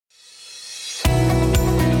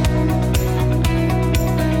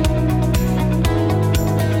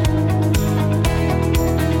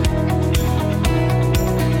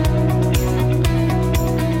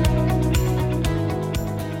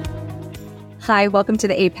Hi, welcome to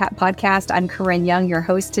the APAPP podcast. I'm Corinne Young, your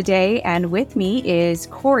host today, and with me is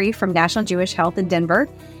Corey from National Jewish Health in Denver.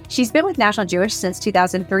 She's been with National Jewish since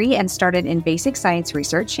 2003 and started in basic science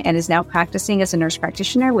research and is now practicing as a nurse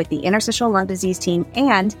practitioner with the interstitial lung disease team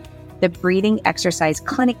and the breathing exercise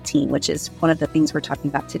clinic team, which is one of the things we're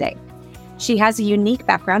talking about today. She has a unique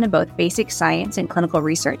background in both basic science and clinical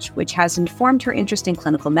research, which has informed her interest in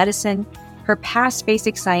clinical medicine. Her past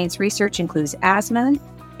basic science research includes asthma,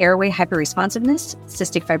 airway hyperresponsiveness,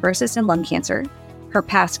 cystic fibrosis, and lung cancer. Her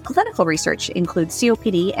past clinical research includes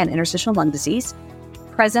COPD and interstitial lung disease.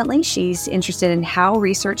 Presently, she's interested in how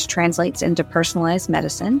research translates into personalized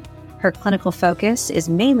medicine. Her clinical focus is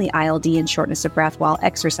mainly ILD and shortness of breath while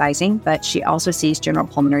exercising, but she also sees general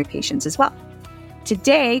pulmonary patients as well.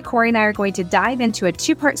 Today, Corey and I are going to dive into a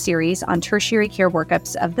two-part series on tertiary care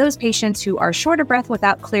workups of those patients who are short of breath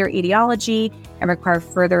without clear etiology and require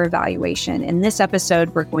further evaluation. In this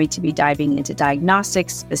episode, we're going to be diving into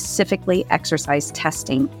diagnostics, specifically exercise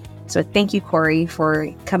testing. So thank you, Corey, for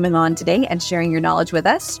coming on today and sharing your knowledge with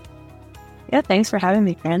us. Yeah, thanks for having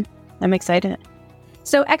me, Fran. I'm excited.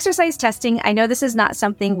 So exercise testing, I know this is not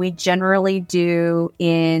something we generally do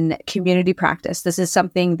in community practice. This is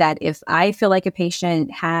something that if I feel like a patient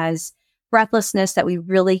has breathlessness that we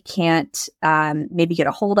really can't maybe get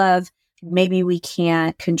a hold of, maybe we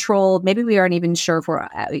can't control, maybe we aren't even sure if we're,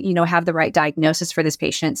 have the right diagnosis for this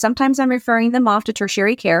patient. Sometimes I'm referring them off to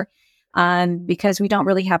tertiary care because we don't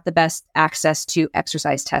really have the best access to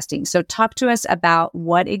exercise testing. So talk to us about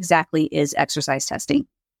what exactly is exercise testing.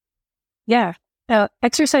 Yeah.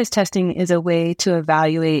 Exercise testing is a way to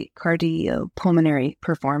evaluate cardiopulmonary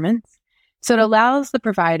performance. So it allows the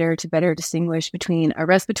provider to better distinguish between a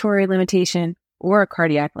respiratory limitation or a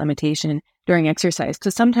cardiac limitation during exercise.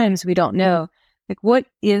 Because sometimes we don't know, what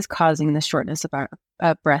is causing the shortness of our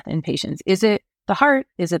breath in patients? Is it the heart?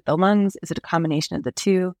 Is it the lungs? Is it a combination of the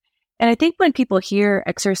two? And I think when people hear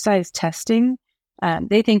exercise testing,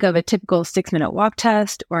 they think of a typical 6-minute walk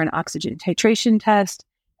test or an oxygen titration test.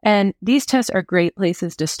 And these tests are great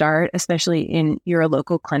places to start, especially in your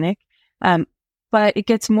local clinic. But it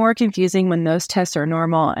gets more confusing when those tests are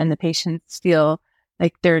normal and the patients feel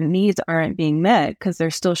like their needs aren't being met because they're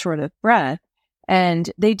still short of breath.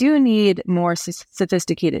 And they do need more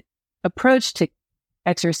sophisticated approach to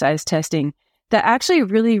exercise testing that actually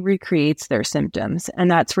really recreates their symptoms. And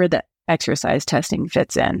that's where the exercise testing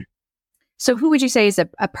fits in. So who would you say is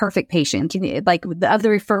a perfect patient? Can you, like the other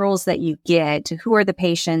referrals that you get, who are the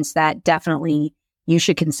patients that definitely you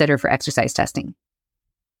should consider for exercise testing?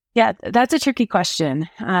 Yeah, that's a tricky question.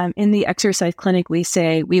 In the exercise clinic, we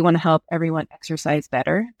say we want to help everyone exercise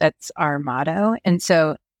better. That's our motto. And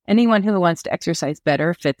so anyone who wants to exercise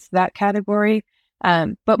better fits that category.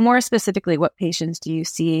 But more specifically, what patients do you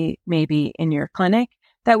see maybe in your clinic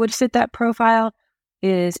that would fit that profile?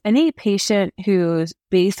 Is any patient whose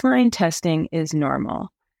baseline testing is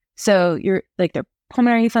normal. So you're like their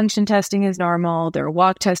pulmonary function testing is normal, their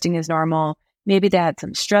walk testing is normal. Maybe they had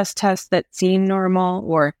some stress tests that seem normal,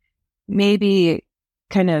 or maybe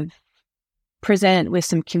kind of present with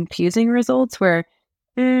some confusing results where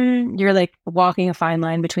you're like walking a fine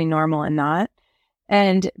line between normal and not.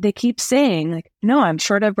 And they keep saying no, I'm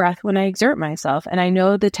short of breath when I exert myself. And I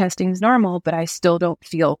know the testing's normal, but I still don't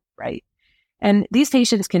feel right. And these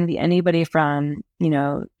patients can be anybody from,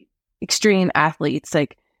 extreme athletes,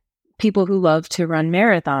 like people who love to run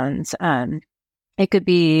marathons. It could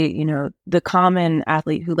be, the common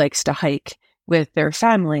athlete who likes to hike with their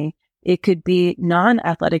family. It could be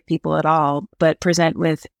non-athletic people at all, but present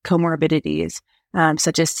with comorbidities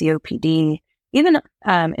such as COPD. Even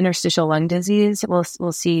interstitial lung disease,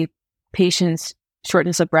 we'll see patients'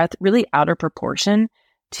 shortness of breath really out of proportion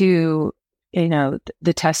to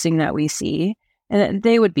the testing that we see, and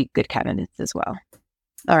they would be good candidates as well.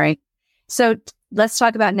 All right. So let's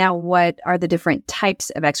talk about now what are the different types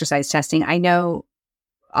of exercise testing. I know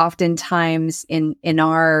oftentimes in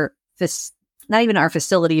our, not even our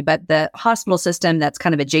facility, but the hospital system that's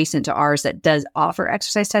kind of adjacent to ours that does offer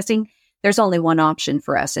exercise testing, there's only one option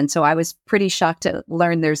for us. And so I was pretty shocked to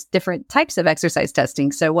learn there's different types of exercise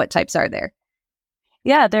testing. So what types are there?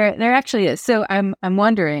 Yeah, there actually is. So I'm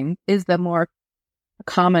wondering, is the more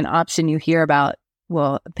common option you hear about,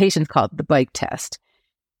 patients call it the bike test.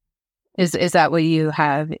 Is that what you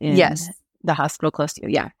have in the hospital close to you?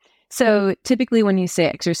 Yeah. So typically when you say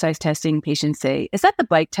exercise testing, patients say, is that the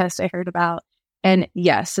bike test I heard about? And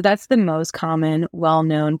yes, so that's the most common,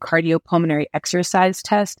 well-known cardiopulmonary exercise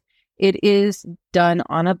test. It is done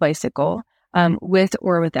on a bicycle with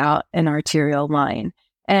or without an arterial line.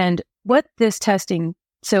 And what this testing,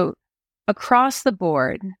 so across the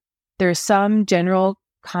board, there's some general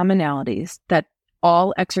commonalities that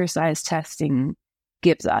all exercise testing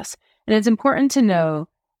gives us. And it's important to know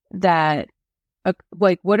that,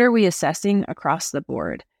 what are we assessing across the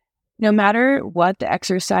board? No matter what the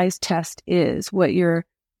exercise test is, what you're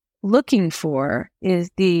looking for is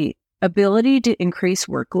the ability to increase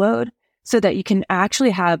workload so that you can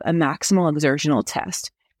actually have a maximal exertional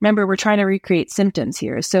test. Remember, we're trying to recreate symptoms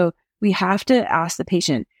here. So we have to ask the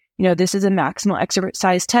patient, this is a maximal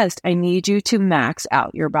exercise test. I need you to max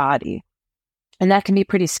out your body. And that can be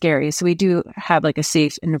pretty scary. So we do have a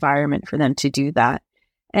safe environment for them to do that.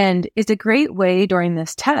 And it's a great way during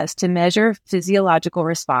this test to measure physiological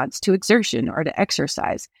response to exertion or to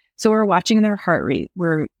exercise. So we're watching their heart rate.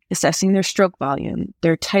 We're assessing their stroke volume,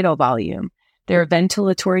 their tidal volume, their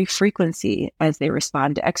ventilatory frequency as they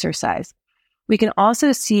respond to exercise. We can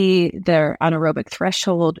also see their anaerobic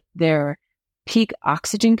threshold, their peak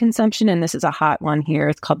oxygen consumption, and this is a hot one here.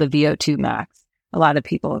 It's called the VO2 max. A lot of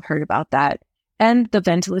people have heard about that. And the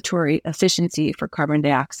ventilatory efficiency for carbon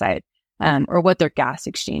dioxide, or what their gas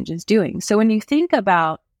exchange is doing. So when you think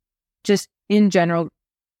about just in general,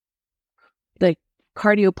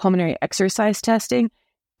 cardiopulmonary exercise testing,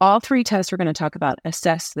 all three tests we're going to talk about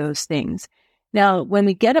assess those things. Now, when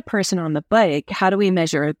we get a person on the bike, how do we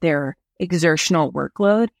measure their exertional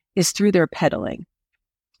workload? Is through their pedaling.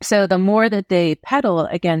 So the more that they pedal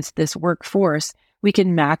against this workforce, we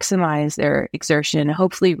can maximize their exertion,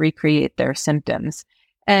 hopefully recreate their symptoms.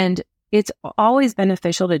 And it's always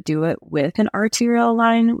beneficial to do it with an arterial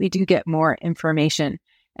line. We do get more information.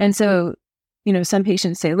 And so, some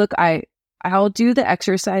patients say, look, I'll do the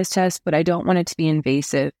exercise test, but I don't want it to be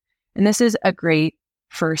invasive. And this is a great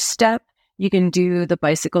first step. You can do the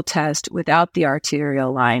bicycle test without the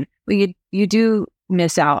arterial line. But you do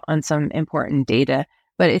miss out on some important data,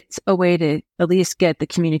 but it's a way to at least get the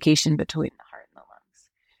communication between the heart and the lungs.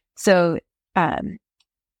 So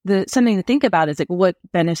something to think about is what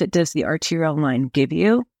benefit does the arterial line give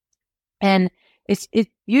you? And it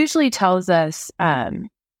usually tells us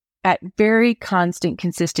at very constant,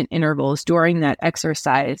 consistent intervals during that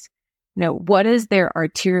exercise, what is their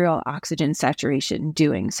arterial oxygen saturation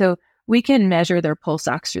doing? So we can measure their pulse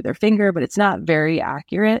ox through their finger, but it's not very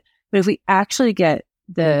accurate. But if we actually get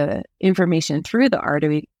the information through the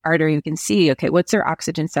artery, we can see, okay, what's their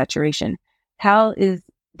oxygen saturation? How is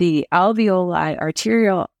the alveoli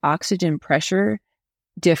arterial oxygen pressure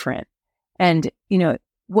different? And,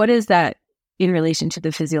 what is that in relation to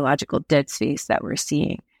the physiological dead space that we're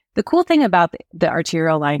seeing? The cool thing about the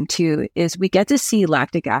arterial line too is we get to see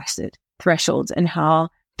lactic acid thresholds and how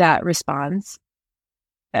that responds,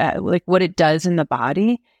 what it does in the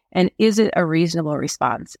body, and is it a reasonable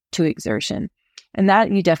response to exertion? And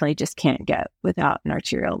that you definitely just can't get without an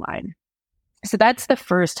arterial line. So that's the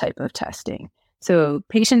first type of testing. So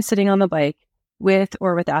patients sitting on the bike with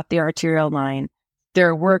or without the arterial line,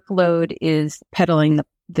 their workload is pedaling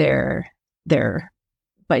their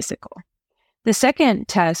bicycle. The second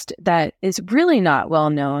test that is really not well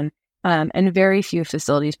known and very few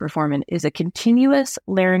facilities perform it is a continuous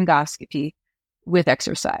laryngoscopy with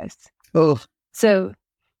exercise. Oh, so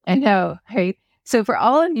I know, right? So for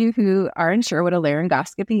all of you who aren't sure what a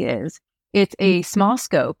laryngoscopy is, it's a small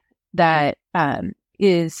scope that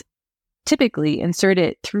is typically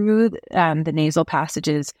inserted through the nasal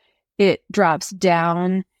passages. It drops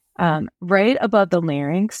down right above the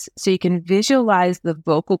larynx, so you can visualize the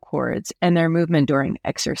vocal cords and their movement during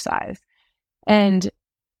exercise. And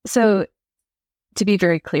so to be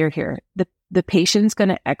very clear here, the patient's going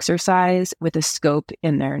to exercise with a scope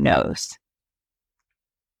in their nose.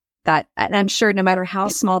 And I'm sure no matter how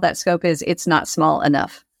small that scope is, it's not small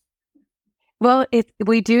enough. Well,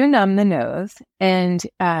 we do numb the nose, and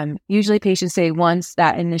usually patients say once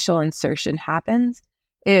that initial insertion happens,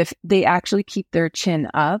 if they actually keep their chin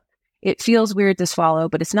up, it feels weird to swallow,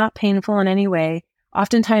 but it's not painful in any way.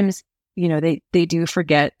 Oftentimes, they do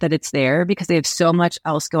forget that it's there because they have so much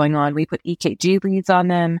else going on. We put EKG leads on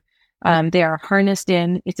them. They are harnessed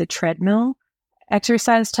in. It's a treadmill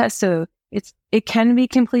exercise test, so it can be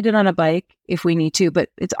completed on a bike if we need to, but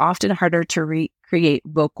it's often harder to recreate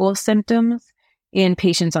vocal symptoms in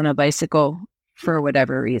patients on a bicycle for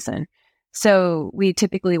whatever reason. So we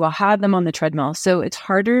typically will have them on the treadmill. So it's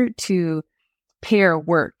harder to pair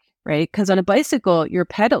work, right? Because on a bicycle, you're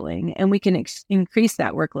pedaling and we can increase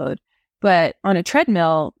that workload. But on a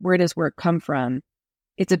treadmill, where does work come from?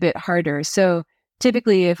 It's a bit harder. So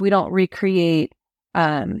typically, if we don't recreate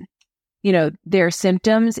their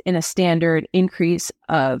symptoms in a standard increase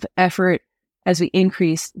of effort as we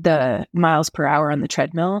increase the miles per hour on the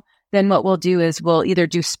treadmill, then what we'll do is we'll either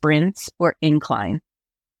do sprints or incline.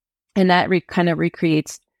 And that kind of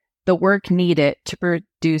recreates the work needed to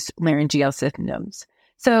produce laryngeal symptoms.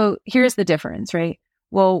 So here's the difference, right?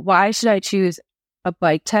 Well, why should I choose a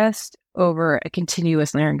bike test over a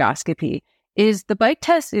continuous laryngoscopy? Is the bike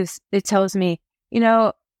test it tells me,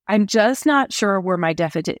 I'm just not sure where my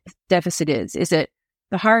deficit is. Is it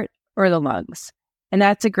the heart or the lungs? And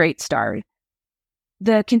that's a great start.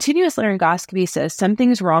 The continuous laryngoscopy says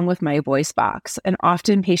something's wrong with my voice box. And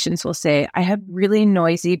often patients will say, I have really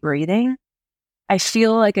noisy breathing. I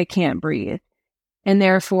feel like I can't breathe. And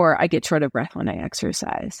therefore, I get short of breath when I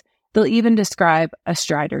exercise. They'll even describe a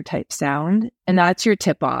stridor type sound. And that's your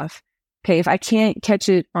tip off. Okay, if I can't catch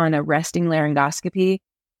it on a resting laryngoscopy,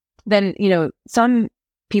 then, some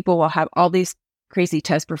people will have all these crazy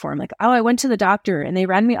tests performed. Like, oh, I went to the doctor and they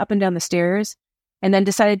ran me up and down the stairs and then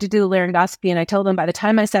decided to do the laryngoscopy. And I told them by the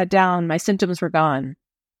time I sat down, my symptoms were gone.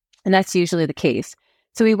 And that's usually the case.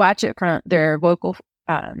 So we watch it from their vocal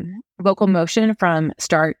motion from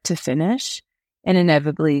start to finish. And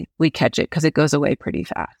inevitably we catch it because it goes away pretty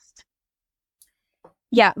fast.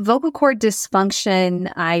 Yeah, vocal cord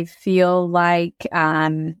dysfunction, I feel like,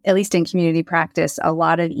 at least in community practice, a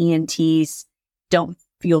lot of ENTs don't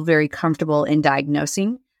feel very comfortable in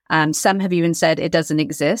diagnosing. Some have even said it doesn't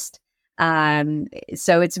exist.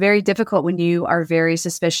 So it's very difficult when you are very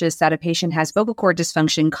suspicious that a patient has vocal cord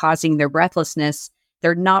dysfunction causing their breathlessness.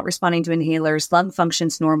 They're not responding to inhalers, lung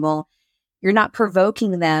function's normal. You're not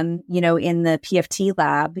provoking them, in the PFT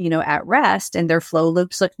lab, at rest, and their flow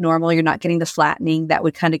loops look normal. You're not getting the flattening that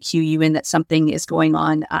would kind of cue you in that something is going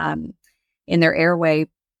on in their airway.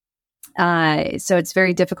 So it's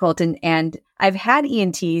very difficult. And I've had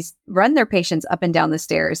ENTs run their patients up and down the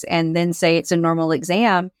stairs and then say it's a normal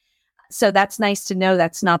exam. So that's nice to know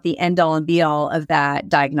that's not the end all and be all of that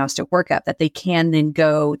diagnostic workup, that they can then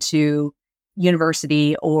go to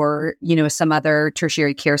university or, some other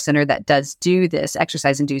tertiary care center that does do this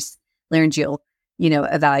exercise-induced laryngeal,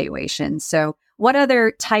 evaluation. So what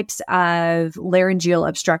other types of laryngeal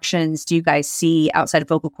obstructions do you guys see outside of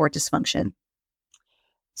vocal cord dysfunction?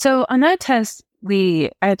 So on that test,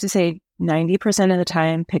 I have to say 90% of the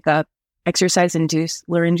time pick up exercise-induced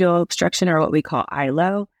laryngeal obstruction, or what we call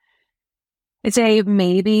ILO. I'd say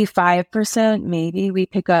maybe 5%, maybe we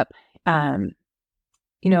pick up,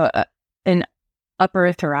 an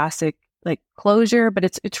upper thoracic closure, but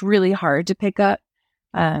it's really hard to pick up.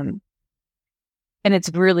 And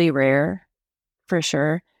it's really rare for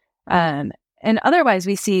sure. And otherwise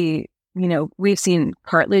we see, we've seen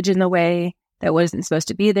cartilage in the way that wasn't supposed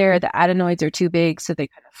to be there. The adenoids are too big, so they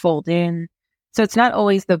kind of fold in. So it's not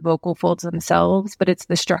always the vocal folds themselves, but it's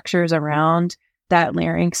the structures around that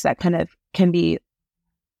larynx that kind of can be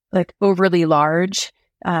overly large,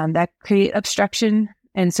 that create obstruction.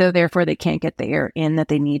 And so therefore they can't get the air in that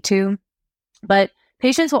they need to. But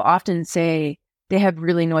patients will often say they have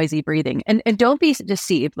really noisy breathing. And don't be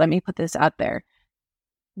deceived. Let me put this out there.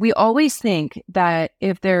 We always think that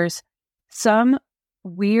if there's some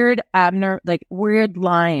weird weird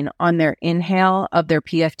line on their inhale of their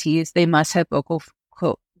PFTs, they must have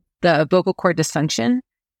the vocal cord dysfunction.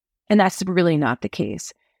 And that's really not the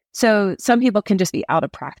case. So some people can just be out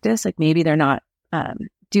of practice. Maybe they're not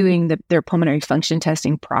doing their pulmonary function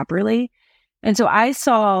testing properly. And so I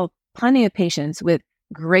saw plenty of patients with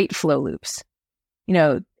great flow loops,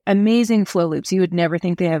 amazing flow loops. You would never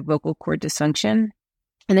think they have vocal cord dysfunction.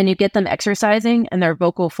 And then you get them exercising and their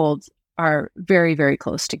vocal folds are very, very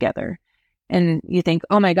close together. And you think,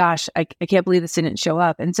 oh my gosh, I can't believe this didn't show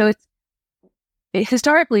up. And so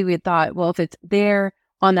historically we had thought, well, if it's there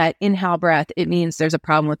on that inhale breath, it means there's a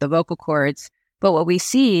problem with the vocal cords. But what we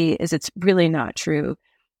see is it's really not true.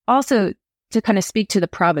 Also, to kind of speak to the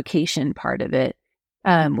provocation part of it,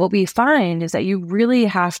 what we find is that you really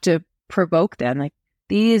have to provoke them.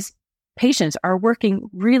 These patients are working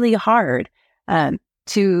really hard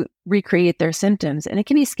to recreate their symptoms. And it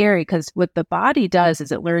can be scary because what the body does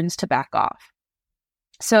is it learns to back off.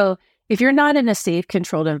 So if you're not in a safe,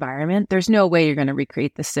 controlled environment, there's no way you're going to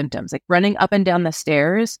recreate the symptoms. Running up and down the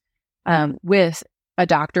stairs with a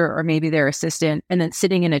doctor or maybe their assistant and then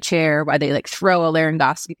sitting in a chair while they throw a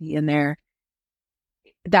laryngoscopy in there,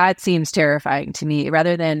 that seems terrifying to me.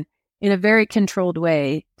 Rather than in a very controlled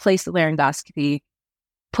way, place the laryngoscopy,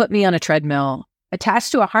 put me on a treadmill,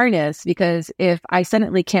 attached to a harness, because if I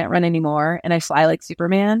suddenly can't run anymore and I fly like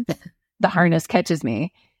Superman, the harness catches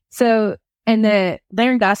me. So, and the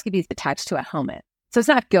laryngoscopy is attached to a helmet. So it's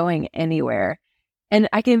not going anywhere. And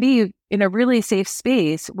I can be in a really safe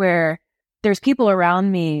space where there's people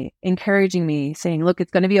around me encouraging me, saying, look,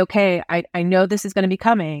 it's going to be okay. I know this is going to be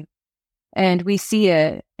coming. And we see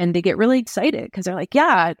it and they get really excited because they're like,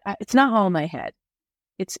 yeah, it's not all in my head.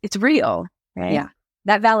 It's real, right? Yeah.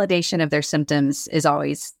 That validation of their symptoms is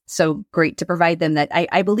always so great to provide them that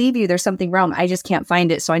I believe you, there's something wrong. I just can't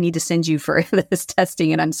find it. So I need to send you for this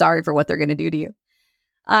testing and I'm sorry for what they're going to do to you.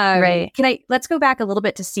 Right. Let's go back a little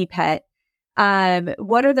bit to CPET.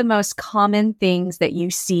 What are the most common things that you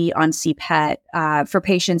see on CPET for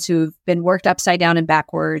patients who've been worked upside down and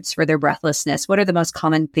backwards for their breathlessness? What are the most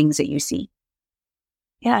common things that you see?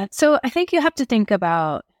 Yeah. So I think you have to think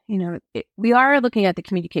about, we are looking at the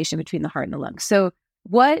communication between the heart and the lungs. So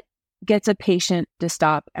what gets a patient to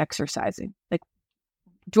stop exercising? Like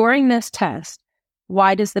during this test,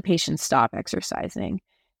 why does the patient stop exercising?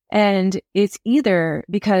 And it's either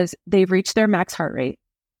because they've reached their max heart rate.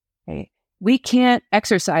 Okay? We can't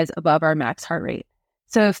exercise above our max heart rate.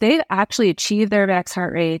 So if they've actually achieved their max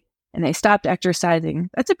heart rate and they stopped exercising,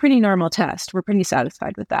 that's a pretty normal test. We're pretty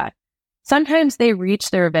satisfied with that. Sometimes they reach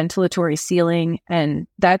their ventilatory ceiling, and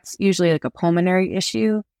that's usually like a pulmonary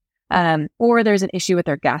issue, or there's an issue with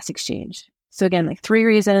their gas exchange. So again, like 3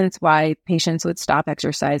 reasons why patients would stop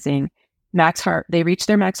exercising: they reach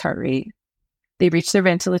their max heart rate, they reach their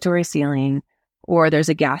ventilatory ceiling, or there's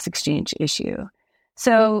a gas exchange issue.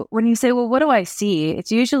 So when you say, well, what do I see?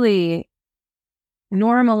 It's usually,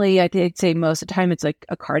 normally, I'd say most of the time, it's like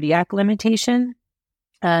a cardiac limitation,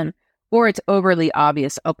 or it's overly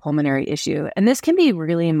obvious a pulmonary issue. And this can be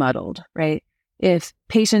really muddled, right? If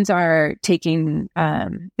patients are taking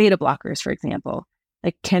beta blockers, for example,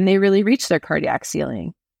 like, can they really reach their cardiac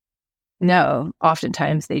ceiling? No,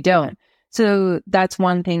 oftentimes they don't. So that's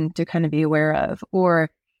one thing to kind of be aware of. Or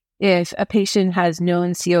if a patient has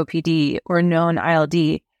known COPD or known ILD,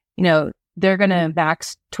 they're going to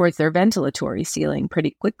max towards their ventilatory ceiling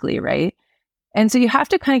pretty quickly, right? And so you have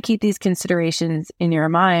to kind of keep these considerations in your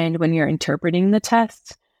mind when you're interpreting the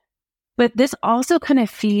tests. But this also kind of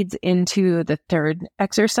feeds into the third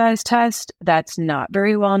exercise test that's not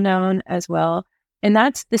very well known as well. And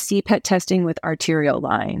that's the CPET testing with arterial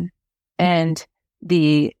line and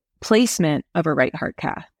the placement of a right heart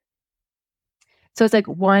cath. So it's like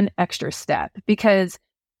one extra step, because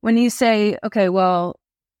when you say, okay, well,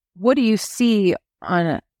 what do you see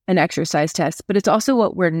on an exercise test? But it's also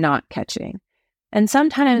what we're not catching. And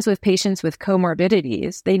sometimes with patients with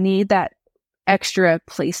comorbidities, they need that extra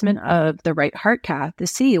placement of the right heart cath to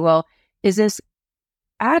see, well, is this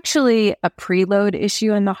actually a preload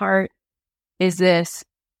issue in the heart? Is this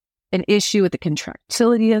an issue with the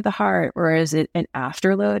contractility of the heart, or is it an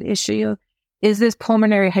afterload issue? Is this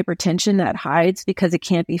pulmonary hypertension that hides because it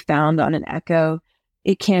can't be found on an echo?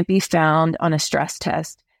 It can't be found on a stress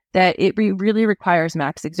test, that it really requires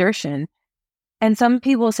max exertion. And some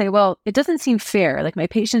people say, well, it doesn't seem fair. Like, my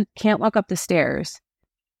patient can't walk up the stairs,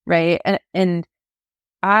 right? And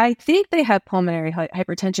I think they have pulmonary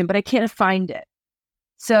hypertension, but I can't find it.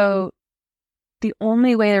 So the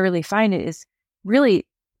only way to really find it is really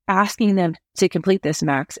asking them to complete this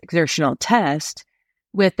max exertional test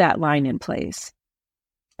with that line in place.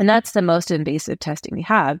 And that's the most invasive testing we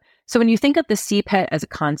have. So when you think of the CPET as a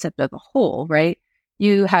concept of a whole, right,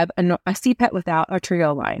 you have a CPET without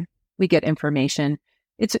arterial line. We get information.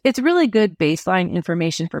 It's really good baseline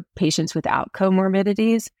information for patients without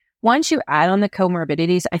comorbidities. Once you add on the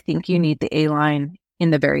comorbidities, I think you need the A line in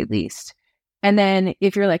the very least. And then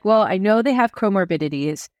if you're like, well, I know they have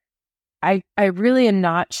comorbidities, I really am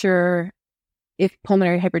not sure if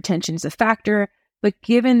pulmonary hypertension is a factor, but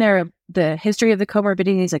given the history of the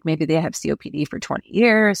comorbidities, like maybe they have COPD for 20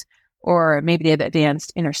 years, or maybe they have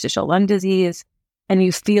advanced interstitial lung disease, and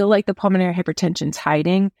you feel like the pulmonary hypertension is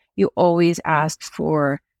hiding, you always ask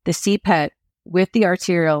for the CPET with the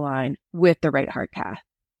arterial line with the right heart cath.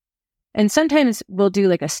 And sometimes we'll do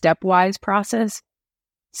like a stepwise process.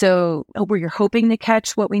 So where you're hoping to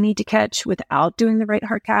catch what we need to catch without doing the right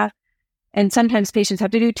heart cath. And sometimes patients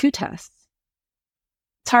have to do 2 tests.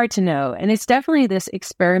 It's hard to know. And it's definitely this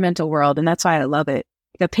experimental world. And that's why I love it.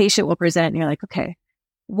 The patient will present and you're like, okay,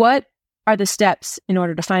 what are the steps in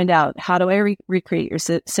order to find out, how do I recreate your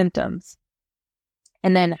symptoms?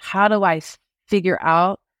 And then how do I figure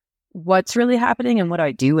out what's really happening and what do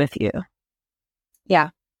I do with you? Yeah.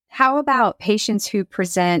 How about patients who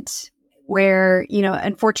present where,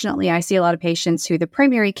 unfortunately, I see a lot of patients who the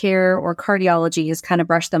primary care or cardiology has kind of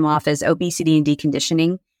brushed them off as obesity and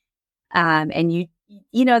deconditioning. And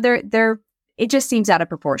they're it just seems out of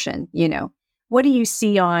proportion, What do you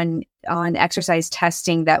see on exercise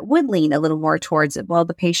testing that would lean a little more towards, well,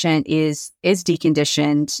 the patient is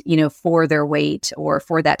deconditioned, for their weight or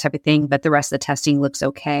for that type of thing, but the rest of the testing looks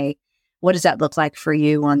okay? What does that look like for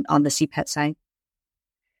you on the CPET side?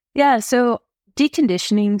 Yeah, so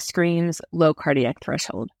deconditioning screams low cardiac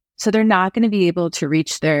threshold. So they're not going to be able to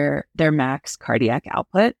reach their max cardiac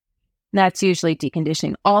output. That's usually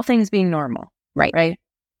deconditioning. All things being normal. Right.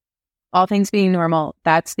 All things being normal,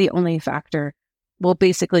 that's the only factor. We'll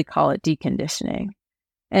basically call it deconditioning.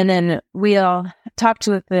 And then we'll talk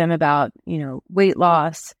to them about, weight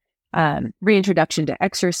loss, reintroduction to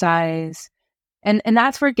exercise. And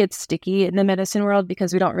that's where it gets sticky in the medicine world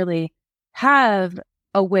because we don't really have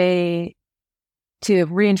a way to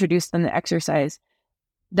reintroduce them to exercise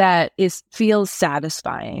that feels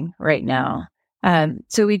satisfying right now.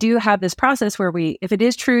 So we do have this process where if it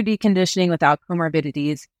is true deconditioning without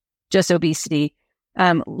comorbidities, just obesity,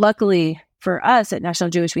 luckily for us at National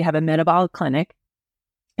Jewish, we have a metabolic clinic.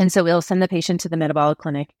 And so we'll send the patient to the metabolic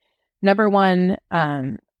clinic. Number one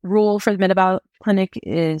rule for the metabolic clinic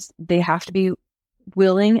is they have to be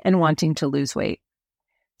willing and wanting to lose weight.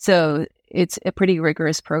 So it's a pretty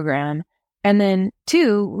rigorous program. And then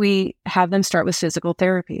two, we have them start with physical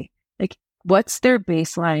therapy. Like, what's their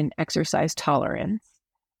baseline exercise tolerance?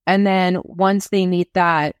 And then once they meet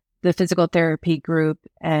that, the physical therapy group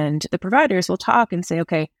and the providers will talk and say,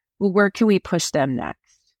 okay, well, where can we push them next?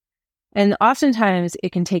 And oftentimes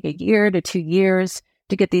it can take 1 year to 2 years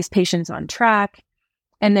to get these patients on track.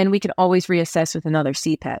 And then we can always reassess with another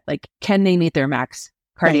CPET. Like, can they meet their max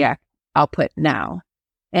cardiac output now?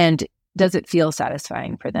 And does it feel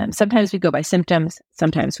satisfying for them? Sometimes we go by symptoms.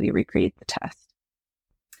 Sometimes we recreate the test.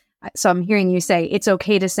 So I'm hearing you say it's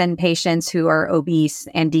okay to send patients who are obese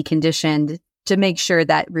and deconditioned to make sure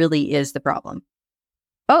that really is the problem.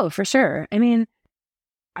 Oh, for sure. I mean,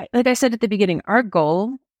 like I said at the beginning, our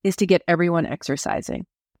goal is to get everyone exercising.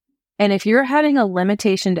 And if you're having a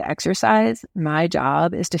limitation to exercise, my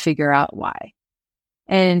job is to figure out why.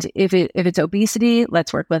 And if it's obesity,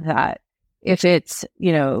 let's work with that. If it's,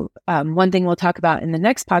 one thing we'll talk about in the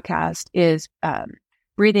next podcast is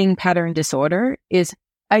breathing pattern disorder is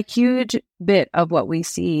a huge bit of what we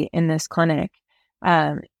see in this clinic.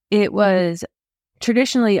 It was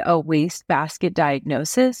traditionally a wastebasket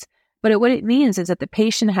diagnosis, but what it means is that the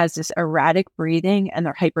patient has this erratic breathing and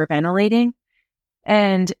they're hyperventilating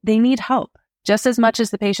and they need help just as much as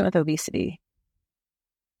the patient with obesity.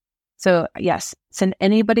 So yes, send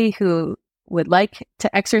anybody who would like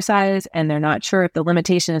to exercise and they're not sure if the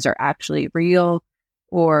limitations are actually real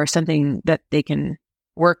or something that they can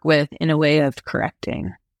work with in a way of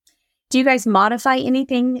correcting. Do you guys modify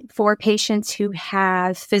anything for patients who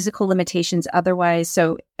have physical limitations otherwise?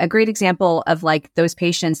 So a great example of like those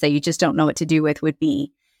patients that you just don't know what to do with would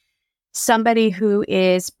be somebody who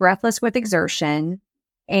is breathless with exertion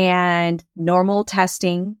and normal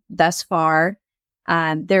testing thus far.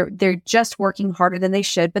 They're just working harder than they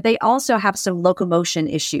should, but they also have some locomotion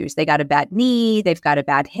issues. They got a bad knee, they've got a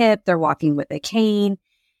bad hip, they're walking with a cane,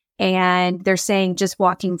 and they're saying just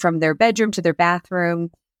walking from their bedroom to their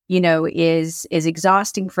bathroom is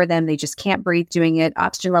exhausting for them. They just can't breathe doing it.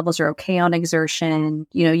 Oxygen levels are okay on exertion.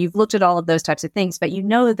 You've looked at all of those types of things, but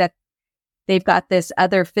that they've got this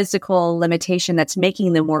other physical limitation that's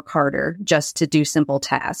making them work harder just to do simple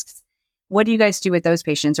tasks. What do you guys do with those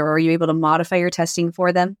patients, or are you able to modify your testing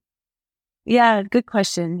for them? Yeah, good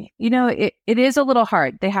question. It is a little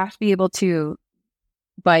hard. They have to be able to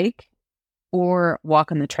bike or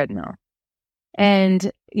walk on the treadmill.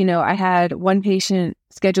 And, I had one patient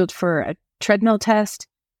scheduled for a treadmill test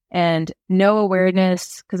and no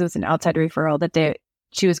awareness because it was an outside referral that day.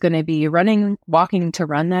 She was going to be walking to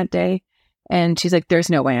run that day. And she's like, there's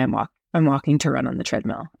no way I'm walking to run on the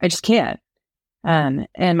treadmill. I just can't. And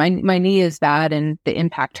my knee is bad and the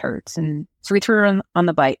impact hurts. And so we threw her on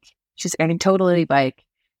the bike. She's like, I can totally bike.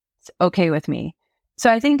 It's okay with me. So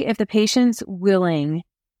I think if the patient's willing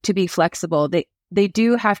to be flexible, they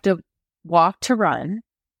do have to walk to run,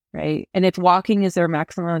 right? And if walking is their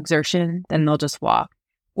maximum exertion, then they'll just walk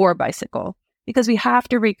or bicycle because we have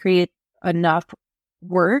to recreate enough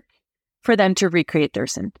work for them to recreate their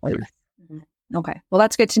symptoms. Okay. Well,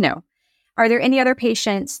 that's good to know. Are there any other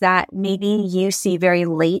patients that maybe you see very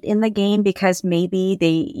late in the game because maybe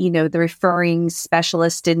the referring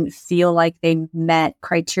specialist didn't feel like they met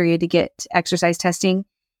criteria to get exercise testing,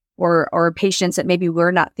 or patients that maybe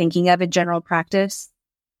we're not thinking of in general practice?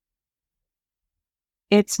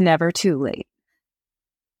 It's never too late,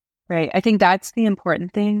 right? I think that's the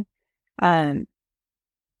important thing. I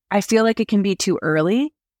feel like it can be too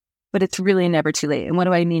early, but it's really never too late. And what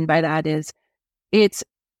do I mean by that is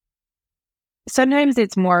sometimes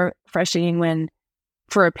it's more frustrating when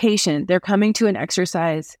for a patient, they're coming to an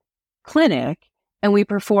exercise clinic and we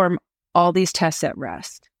perform all these tests at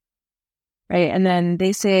rest, right? And then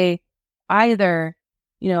they say either,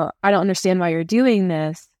 I don't understand why you're doing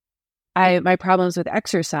this. My problems with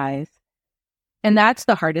exercise. And that's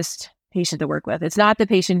the hardest patient to work with. It's not the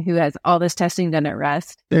patient who has all this testing done at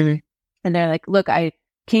rest. Mm-hmm. And they're like, look, I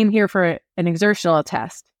came here for an exertional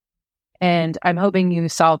test and I'm hoping you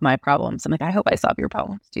solve my problems. I'm like, I hope I solve your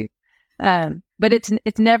problems too. But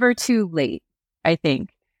it's never too late, I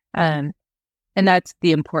think. And that's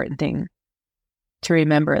the important thing to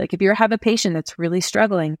remember. Like if you have a patient that's really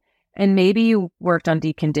struggling and maybe you worked on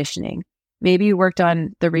deconditioning, maybe you worked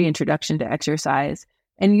on the reintroduction to exercise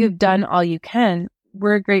and you've done all you can,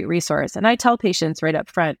 we're a great resource. And I tell patients right up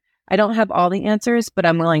front, I don't have all the answers, but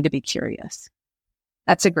I'm willing to be curious.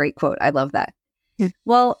 That's a great quote. I love that.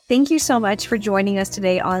 Well, thank you so much for joining us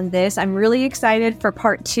today on this. I'm really excited for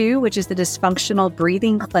part 2, which is the dysfunctional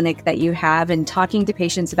breathing clinic that you have and talking to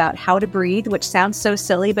patients about how to breathe, which sounds so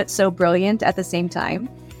silly, but so brilliant at the same time.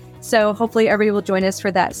 So hopefully everybody will join us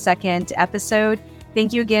for that second episode.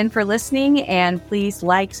 Thank you again for listening, and please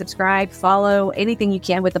like, subscribe, follow, anything you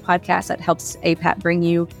can with the podcast that helps APAPP bring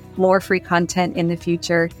you more free content in the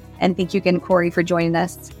future. And thank you again, Corey, for joining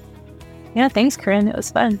us. Yeah, thanks, Corinne. It was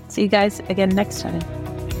fun. See you guys again next time.